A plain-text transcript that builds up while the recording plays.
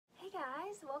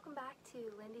guys, welcome back to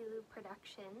Lindy Lou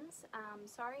Productions.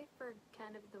 Sorry for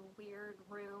kind of the weird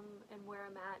room and where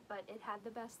I'm at, but it had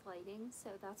the best lighting, so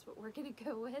that's what we're gonna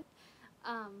go with.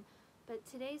 But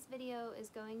today's video is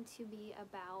going to be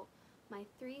about my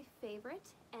 3 favorite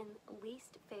and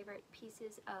least favorite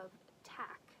pieces of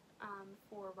tack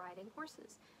for riding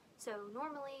horses. So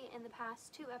normally in the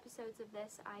past 2 episodes of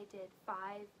this I did 5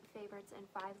 favorites and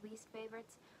 5 least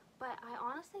favorites, but I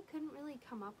honestly couldn't really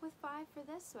come up with 5 for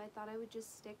this, so I thought I would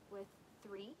just stick with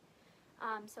 3.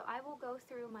 So I will go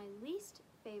through my least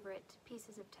favorite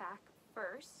pieces of tack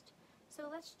first. So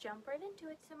let's jump right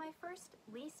into it. So my first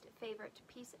least favorite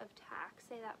piece of tack,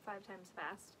 say that 5 times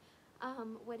fast,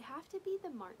 would have to be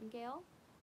the martingale.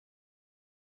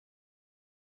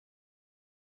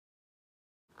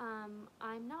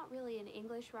 I'm not really an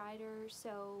English rider,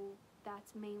 so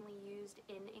that's mainly used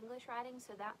in English riding,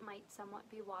 so that might somewhat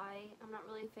be why I'm not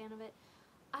really a fan of it.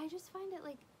 I just find it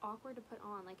like awkward to put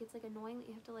on. Like, it's like annoying that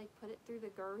you have to like put it through the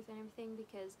girth and everything,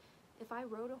 because if I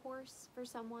rode a horse for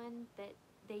someone that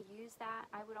they use that,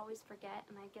 I would always forget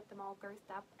and I'd get them all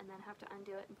girthed up and then have to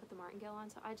undo it and put the martingale on,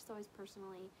 so I just always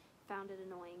personally found it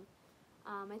annoying.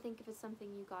 I think if it's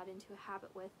something you got into a habit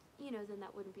with, you know, then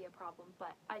that wouldn't be a problem,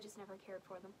 but I just never cared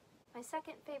for them. My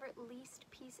second favorite least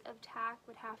piece of tack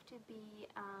would have to be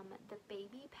the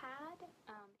baby pad.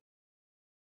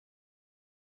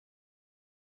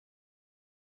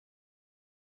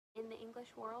 In the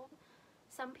English world,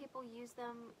 some people use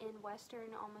them in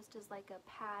Western almost as like a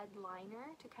pad liner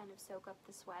to kind of soak up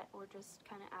the sweat or just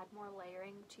kind of add more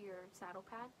layering to your saddle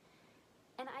pad.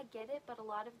 And I get it, but a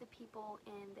lot of the people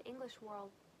in the English world,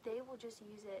 they will just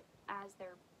use it as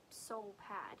their sole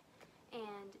pad.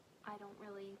 And I don't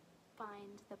really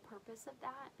find the purpose of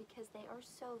that, because they are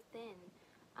so thin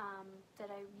that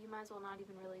you might as well not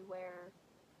even really wear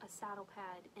a saddle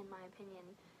pad, in my opinion,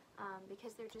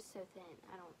 because they're just so thin.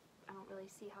 I don't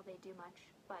really see how they do much.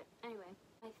 But anyway,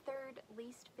 my third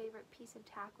least favorite piece of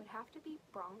tack would have to be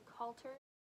bronc halter.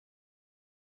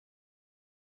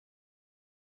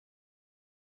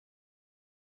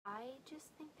 I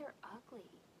just think they're ugly.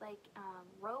 Like,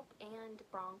 rope and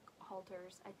bronc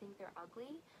halters, I think they're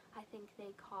ugly. I think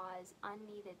they cause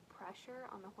unneeded pressure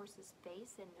on the horse's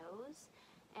face and nose,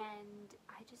 and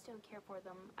I just don't care for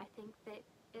them. I think that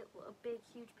a big,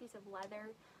 huge piece of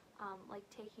leather, like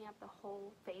taking up the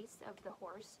whole face of the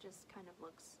horse, just kind of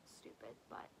looks stupid.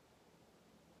 But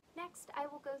next, I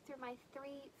will go through my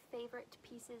 3 favorite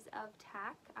pieces of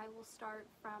tack. I will start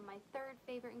from my 3rd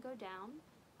favorite and go down.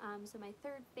 So my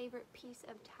 3rd favorite piece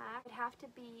of tack would have to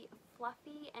be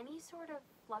fluffy, any sort of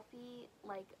fluffy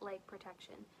like leg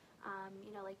protection.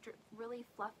 You know, like really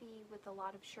fluffy with a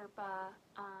lot of Sherpa,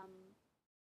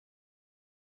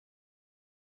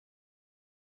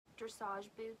 dressage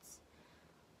boots,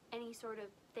 any sort of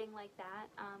thing like that.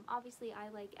 Obviously I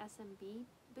like SMB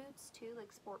boots too,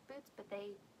 like sport boots, but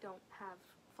they don't have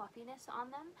fluffiness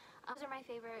on them. Those are my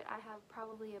favorite. I have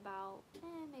probably about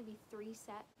maybe 3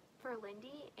 sets for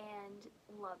Lindy and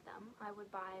love them. I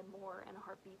would buy more in a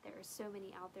heartbeat. There are so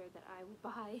many out there that I would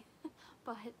buy,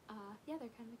 but yeah,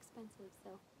 they're kind of expensive.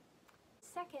 So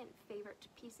second favorite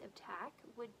piece of tack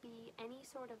would be any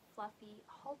sort of fluffy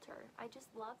halter. I just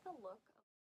love the look.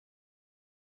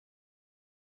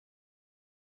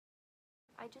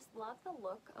 I just love the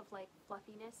look of like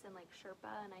fluffiness and like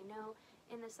Sherpa, and I know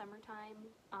in the summertime,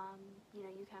 you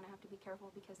know, you kind of have to be careful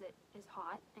because it is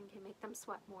hot and can make them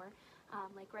sweat more.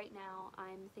 Like right now,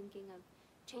 I'm thinking of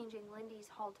changing Lindy's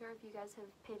halter. If you guys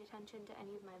have paid attention to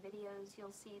any of my videos,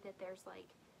 you'll see that there's like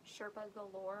Sherpa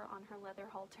galore on her leather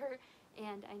halter,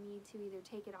 and I need to either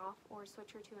take it off or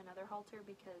switch her to another halter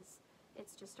because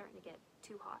it's just starting to get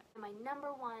too hot. My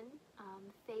number 1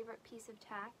 favorite piece of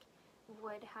tack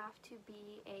would have to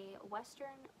be a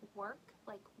Western work,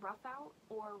 like rough out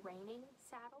or reining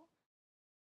saddle.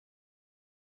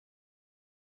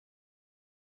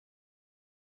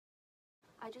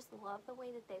 I just love the way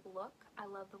that they look, I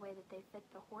love the way that they fit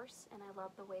the horse, and I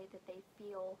love the way that they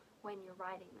feel when you're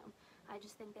riding them. I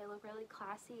just think they look really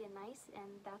classy and nice, and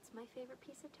that's my favorite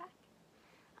piece of tack.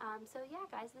 So yeah,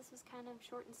 guys, this was kind of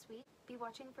short and sweet. Be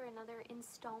watching for another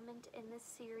installment in this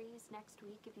series next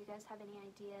week. If you guys have any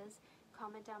ideas,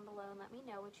 comment down below and let me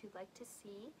know what you'd like to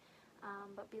see.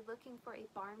 But be looking for a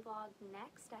barn vlog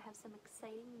next. I have some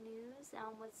exciting news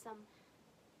with some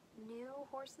new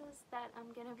horses that I'm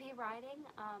going to be riding,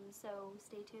 so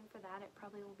stay tuned for that. It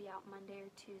probably will be out Monday or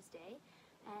Tuesday,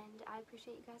 and I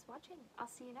appreciate you guys watching. I'll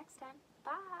see you next time.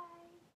 Bye!